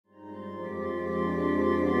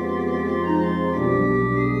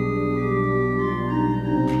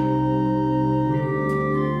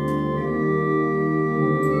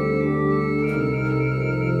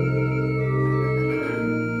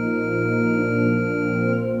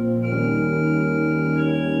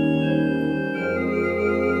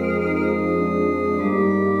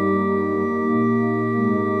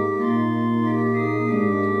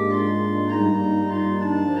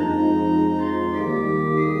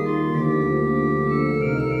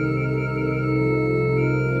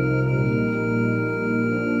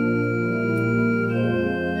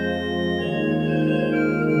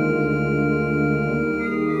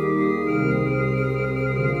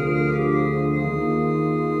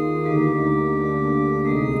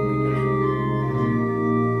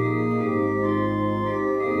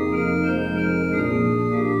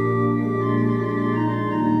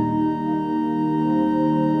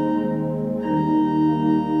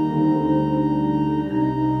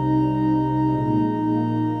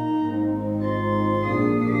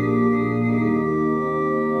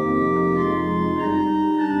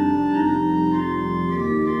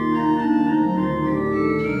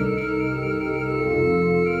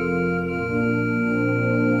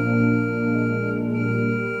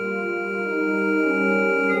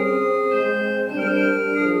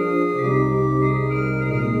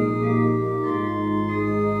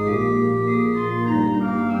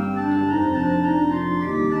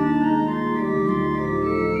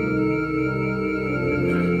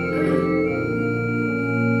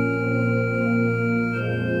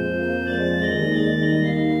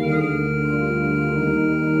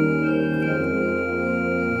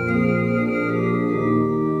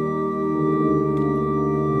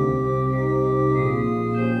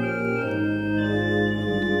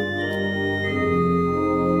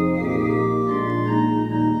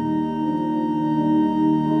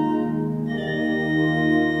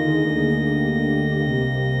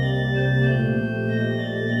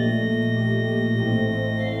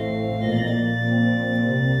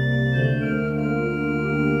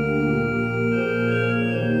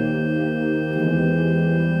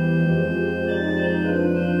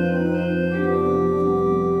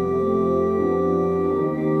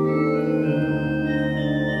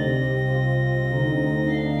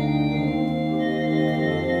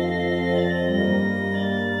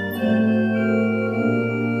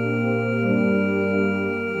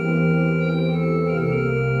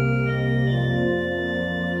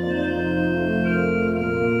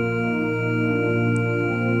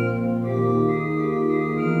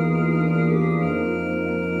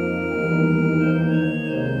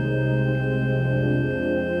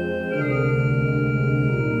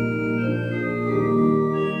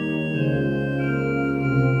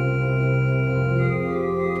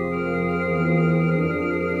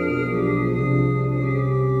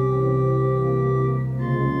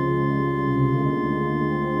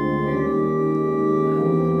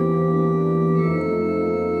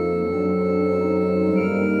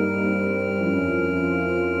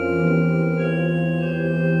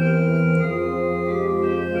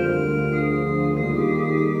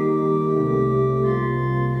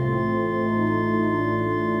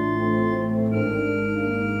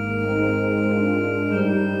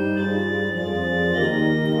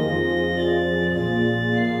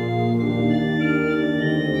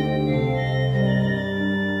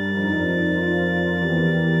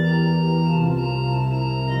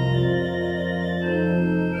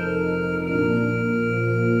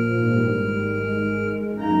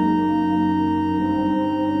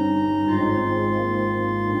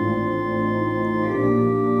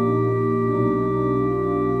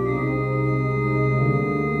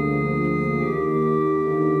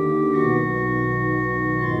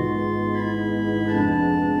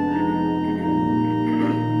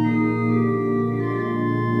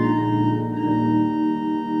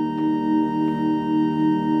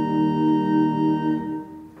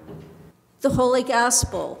The Holy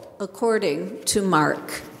Gospel according to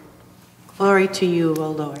Mark. Glory to you, O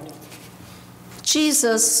Lord.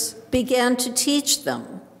 Jesus began to teach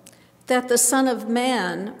them that the Son of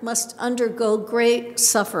Man must undergo great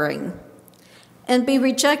suffering and be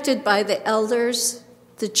rejected by the elders,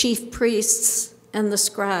 the chief priests, and the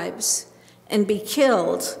scribes, and be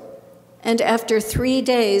killed, and after 3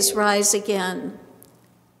 days rise again.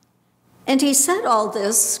 And he said all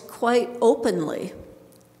this quite openly.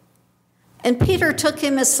 And Peter took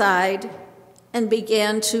him aside and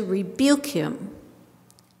began to rebuke him.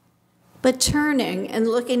 But turning and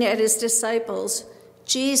looking at his disciples,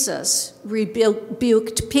 Jesus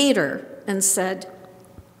rebuked Peter and said,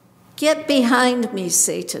 "Get behind me,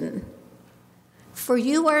 Satan, for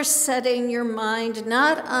you are setting your mind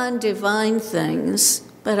not on divine things,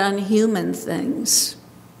 but on human things."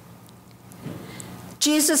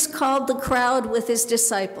 Jesus called the crowd with his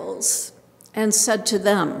disciples and said to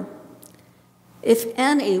them, "If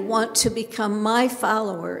any want to become my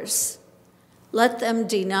followers, let them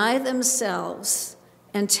deny themselves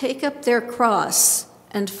and take up their cross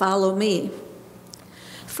and follow me.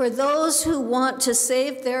 For those who want to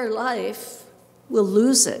save their life will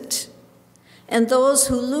lose it, and those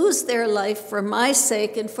who lose their life for my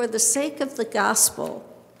sake and for the sake of the gospel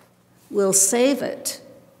will save it.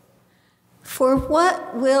 For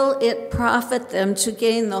what will it profit them to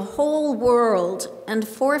gain the whole world and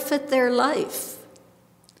forfeit their life?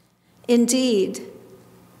 Indeed,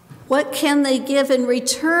 what can they give in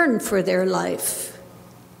return for their life?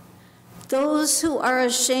 Those who are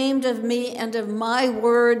ashamed of me and of my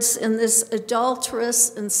words in this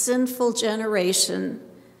adulterous and sinful generation,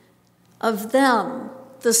 of them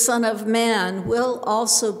the Son of Man will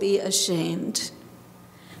also be ashamed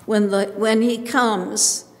when he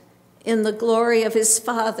comes in the glory of his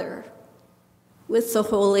Father with the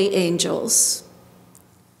holy angels."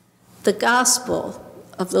 The Gospel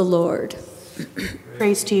of the Lord.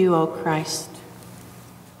 Praise to you, O Christ.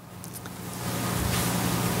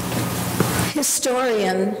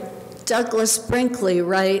 Historian Douglas Brinkley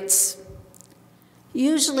writes,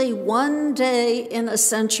 "Usually one day in a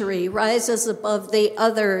century rises above the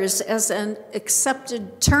others as an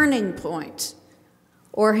accepted turning point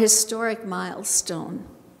or historic milestone.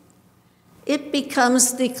 It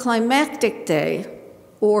becomes the climactic day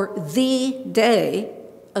or the day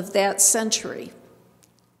of that century."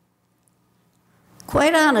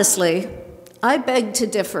 Quite honestly, I beg to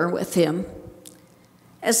differ with him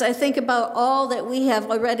as I think about all that we have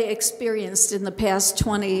already experienced in the past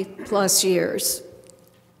 20 plus years.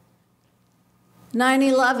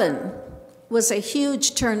 9/11 was a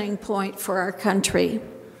huge turning point for our country.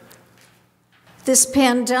 This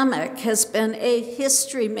pandemic has been a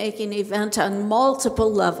history-making event on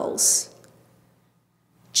multiple levels.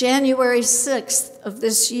 January 6th of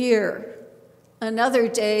this year, another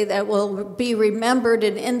day that will be remembered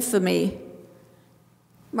in infamy,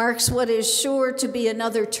 marks what is sure to be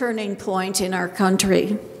another turning point in our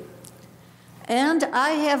country. And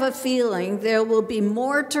I have a feeling there will be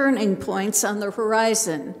more turning points on the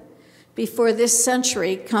horizon before this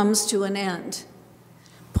century comes to an end.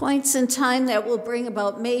 Points in time that will bring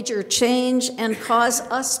about major change and cause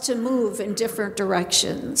us to move in different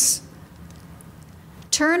directions.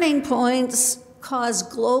 Turning points cause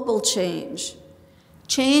global change,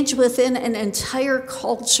 change within an entire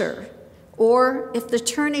culture, or if the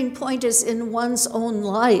turning point is in one's own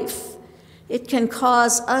life, it can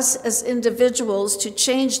cause us as individuals to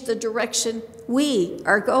change the direction we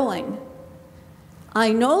are going.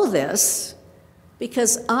 I know this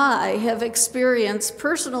because I have experienced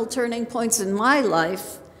personal turning points in my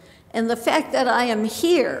life, and the fact that I am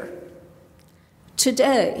here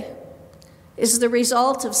today is the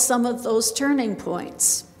result of some of those turning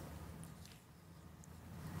points.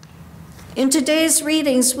 In today's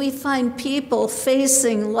readings, we find people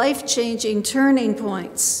facing life-changing turning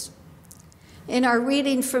points. In our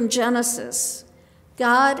reading from Genesis,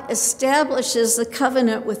 God establishes the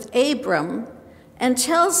covenant with Abram and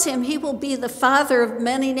tells him he will be the father of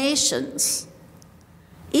many nations.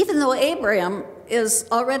 Even though Abraham is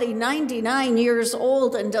already 99 years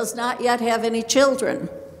old and does not yet have any children.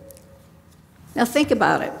 Now think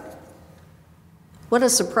about it. What a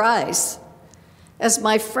surprise. As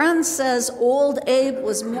my friend says, old Abe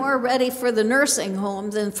was more ready for the nursing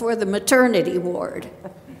home than for the maternity ward.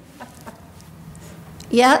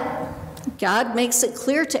 Yet, God makes it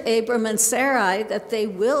clear to Abram and Sarai that they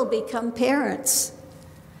will become parents.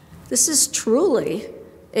 This is truly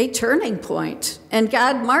a turning point, and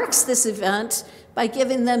God marks this event by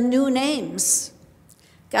giving them new names.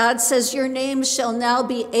 God says, "Your names shall now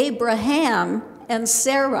be Abraham and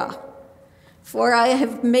Sarah, For I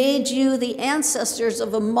have made you the ancestors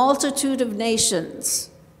of a multitude of nations.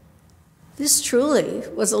 This truly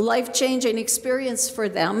was a life-changing experience for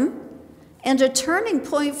them and a turning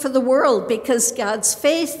point for the world, because God's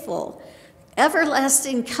faithful,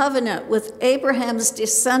 everlasting covenant with Abraham's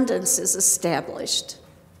descendants is established.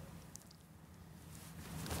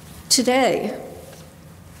 Today,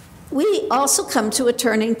 we also come to a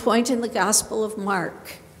turning point in the Gospel of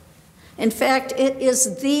Mark. In fact, it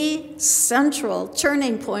is the central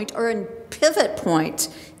turning point or pivot point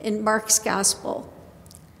in Mark's Gospel.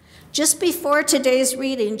 Just before today's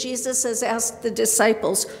reading, Jesus has asked the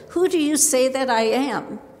disciples, "Who do you say that I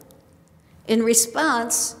am?" In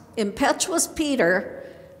response, impetuous Peter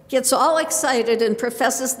gets all excited and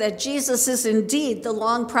professes that Jesus is indeed the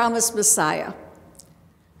long-promised Messiah.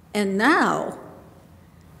 And now,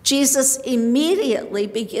 Jesus immediately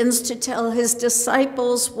begins to tell his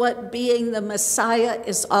disciples what being the Messiah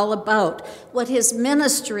is all about, what his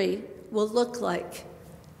ministry will look like.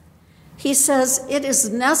 He says it is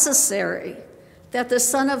necessary that the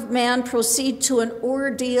Son of Man proceed to an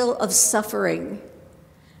ordeal of suffering,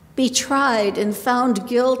 be tried and found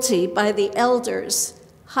guilty by the elders,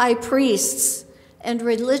 high priests, and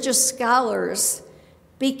religious scholars,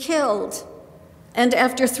 be killed, and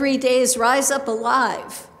after 3 days rise up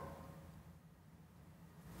alive.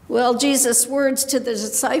 Well, Jesus' words to the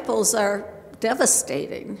disciples are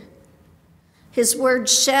devastating. His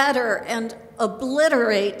words shatter and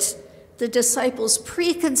obliterate the disciples'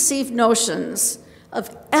 preconceived notions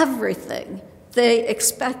of everything they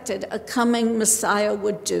expected a coming Messiah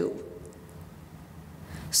would do.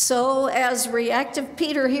 So, as reactive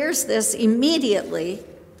Peter hears this, immediately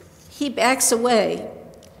he backs away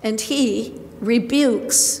and he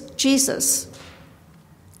rebukes Jesus.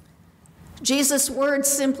 Jesus' words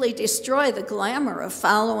simply destroy the glamour of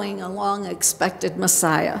following a long-expected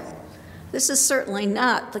Messiah. This is certainly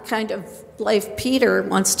not the kind of life Peter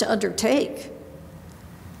wants to undertake.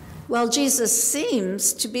 While Jesus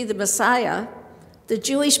seems to be the Messiah, the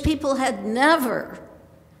Jewish people had never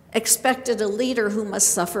expected a leader who must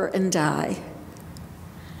suffer and die.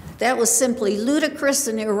 That was simply ludicrous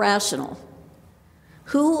and irrational.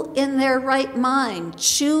 Who in their right mind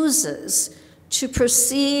chooses to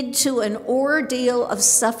proceed to an ordeal of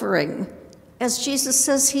suffering, as Jesus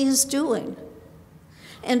says he is doing?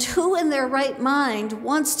 And who in their right mind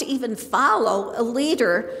wants to even follow a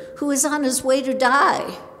leader who is on his way to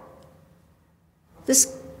die?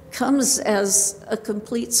 This comes as a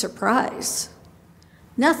complete surprise.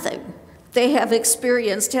 Nothing they have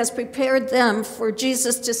experienced has prepared them for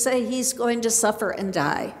Jesus to say he's going to suffer and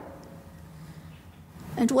die.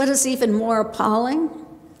 And what is even more appalling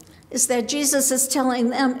is that Jesus is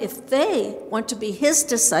telling them if they want to be his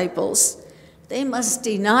disciples, they must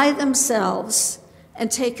deny themselves and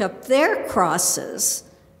take up their crosses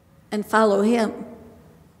and follow him.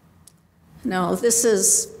 No, this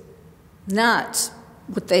is not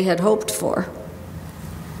what they had hoped for.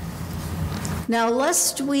 Now,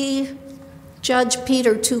 lest we judge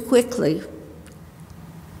Peter too quickly,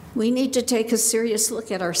 we need to take a serious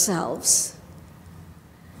look at ourselves.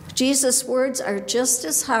 Jesus' words are just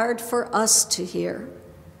as hard for us to hear.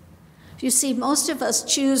 You see, most of us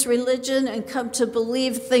choose religion and come to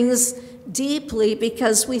believe things deeply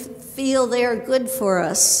because we feel they are good for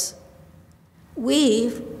us.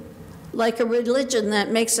 We like a religion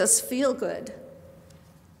that makes us feel good.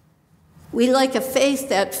 We like a faith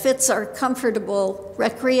that fits our comfortable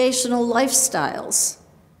recreational lifestyles.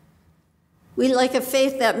 We like a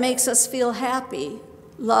faith that makes us feel happy,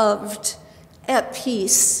 loved, at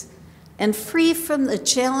peace, and free from the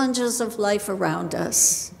challenges of life around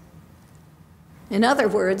us. In other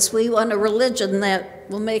words, we want a religion that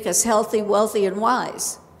will make us healthy, wealthy, and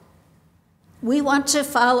wise. We want to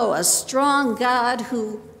follow a strong God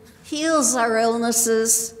who heals our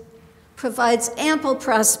illnesses, provides ample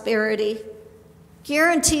prosperity,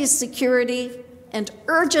 guarantees security, and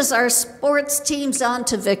urges our sports teams on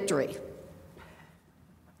to victory.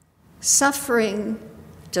 Suffering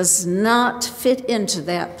does not fit into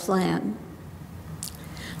that plan.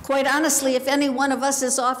 Quite honestly, if any one of us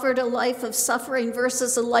is offered a life of suffering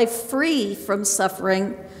versus a life free from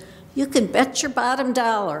suffering, you can bet your bottom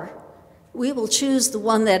dollar we will choose the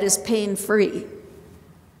one that is pain-free.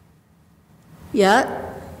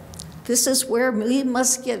 Yet, this is where we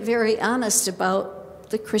must get very honest about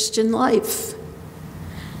the Christian life.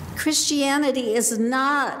 Christianity is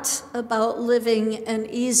not about living an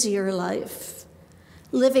easier life,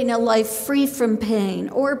 living a life free from pain,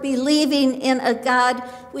 or believing in a God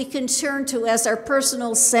we can turn to as our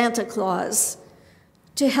personal Santa Claus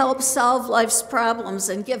to help solve life's problems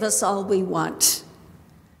and give us all we want.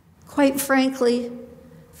 Quite frankly,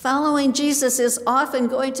 following Jesus is often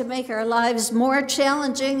going to make our lives more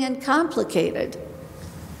challenging and complicated.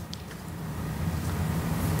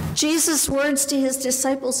 Jesus' words to his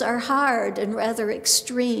disciples are hard and rather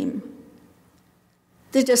extreme.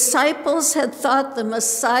 The disciples had thought the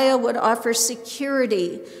Messiah would offer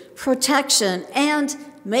security, protection, and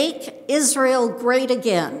make Israel great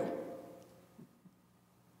again.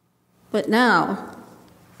 But now,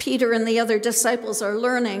 Peter and the other disciples are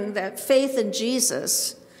learning that faith in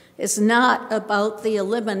Jesus is not about the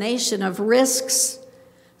elimination of risks,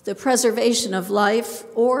 the preservation of life,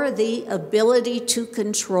 or the ability to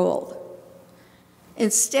control.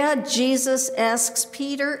 Instead, Jesus asks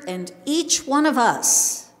Peter and each one of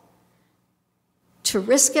us to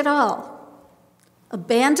risk it all,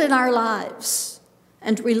 abandon our lives,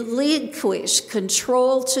 and relinquish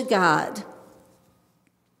control to God.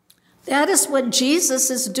 That is what Jesus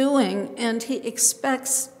is doing, and he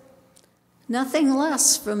expects nothing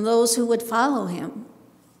less from those who would follow him.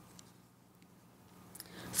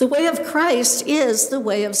 The way of Christ is the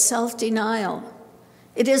way of self-denial.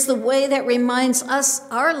 It is the way that reminds us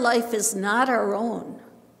our life is not our own.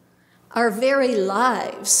 Our very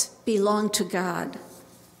lives belong to God.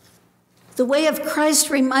 The way of Christ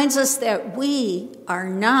reminds us that we are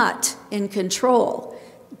not in control.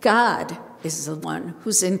 God is the one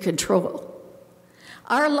who's in control.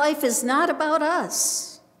 Our life is not about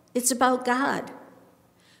us. It's about God.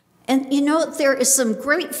 And you know, there is some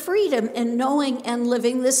great freedom in knowing and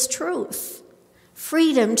living this truth.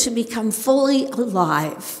 Freedom to become fully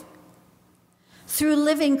alive. Through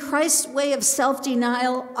living Christ's way of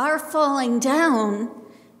self-denial, our falling down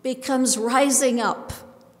becomes rising up.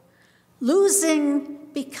 Losing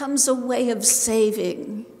becomes a way of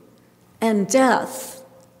saving. And death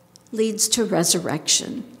leads to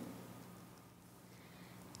resurrection.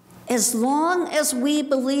 As long as we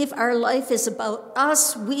believe our life is about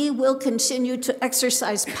us, we will continue to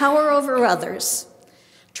exercise power over others,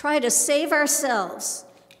 try to save ourselves,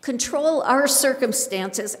 control our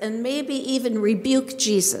circumstances, and maybe even rebuke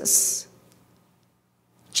Jesus.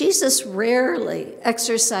 Jesus rarely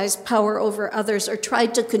exercised power over others or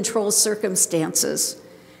tried to control circumstances.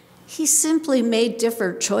 He simply made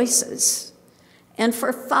different choices. And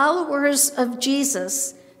for followers of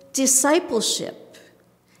Jesus, discipleship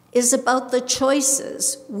is about the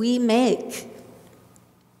choices we make.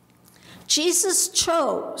 Jesus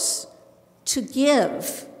chose to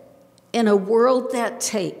give in a world that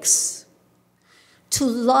takes, to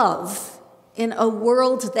love in a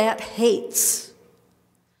world that hates,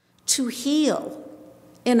 to heal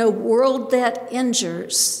in a world that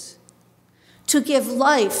injures, to give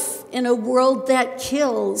life in a world that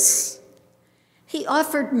kills. He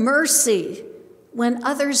offered mercy when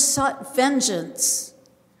others sought vengeance,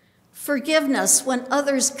 forgiveness when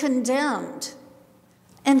others condemned,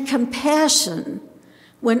 and compassion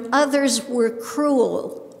when others were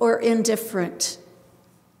cruel or indifferent.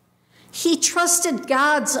 He trusted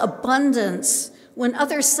God's abundance when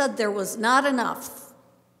others said there was not enough.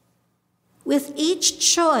 With each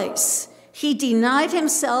choice, he denied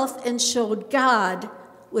himself and showed God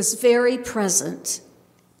was very present.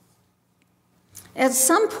 At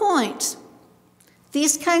some point,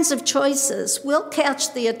 these kinds of choices will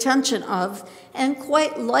catch the attention of and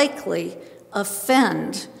quite likely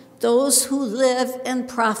offend those who live and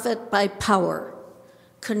profit by power,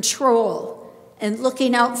 control, and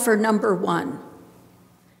looking out for number one.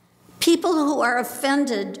 People who are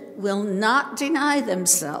offended will not deny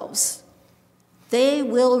themselves. They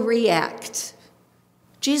will react.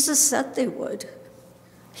 Jesus said they would.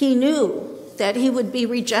 He knew that he would be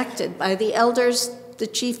rejected by the elders, the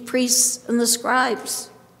chief priests, and the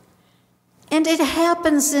scribes. And it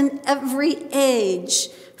happens in every age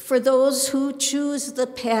for those who choose the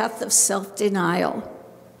path of self-denial.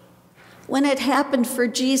 When it happened for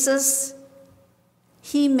Jesus,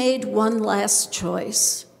 he made one last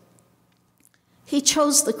choice. He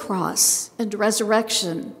chose the cross and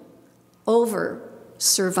resurrection over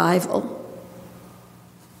survival.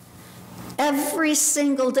 Every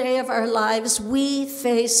single day of our lives, we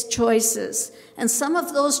face choices, and some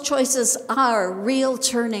of those choices are real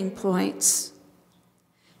turning points.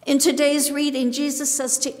 In today's reading, Jesus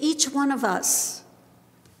says to each one of us,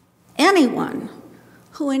 anyone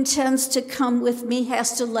who intends to come with me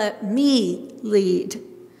has to let me lead.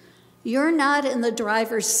 You're not in the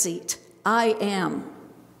driver's seat. I am.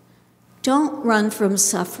 Don't run from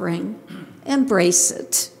suffering. Embrace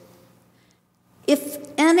it. If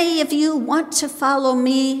any of you want to follow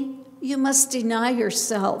me, you must deny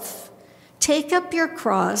yourself. Take up your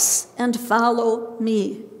cross and follow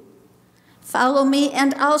me. Follow me,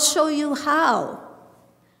 and I'll show you how.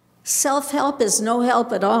 Self-help is no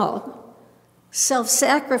help at all.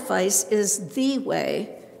 Self-sacrifice is the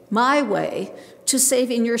way, my way, to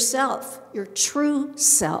saving yourself, your true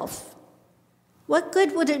self. What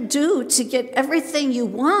good would it do to get everything you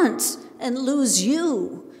want and lose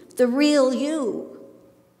you, the real you?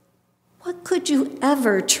 What could you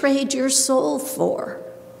ever trade your soul for?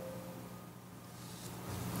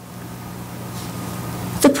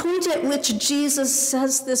 The point at which Jesus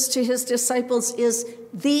says this to his disciples is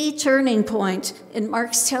the turning point in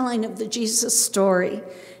Mark's telling of the Jesus story.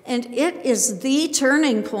 And it is the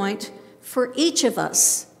turning point for each of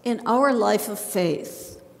us in our life of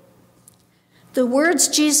faith. The words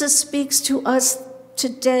Jesus speaks to us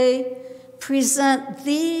today present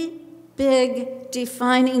the big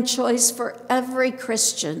defining choice for every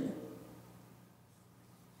Christian.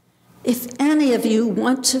 If any of you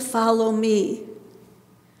want to follow me,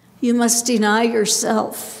 you must deny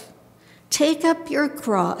yourself, take up your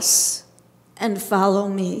cross, and follow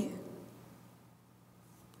me.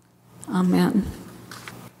 Amen.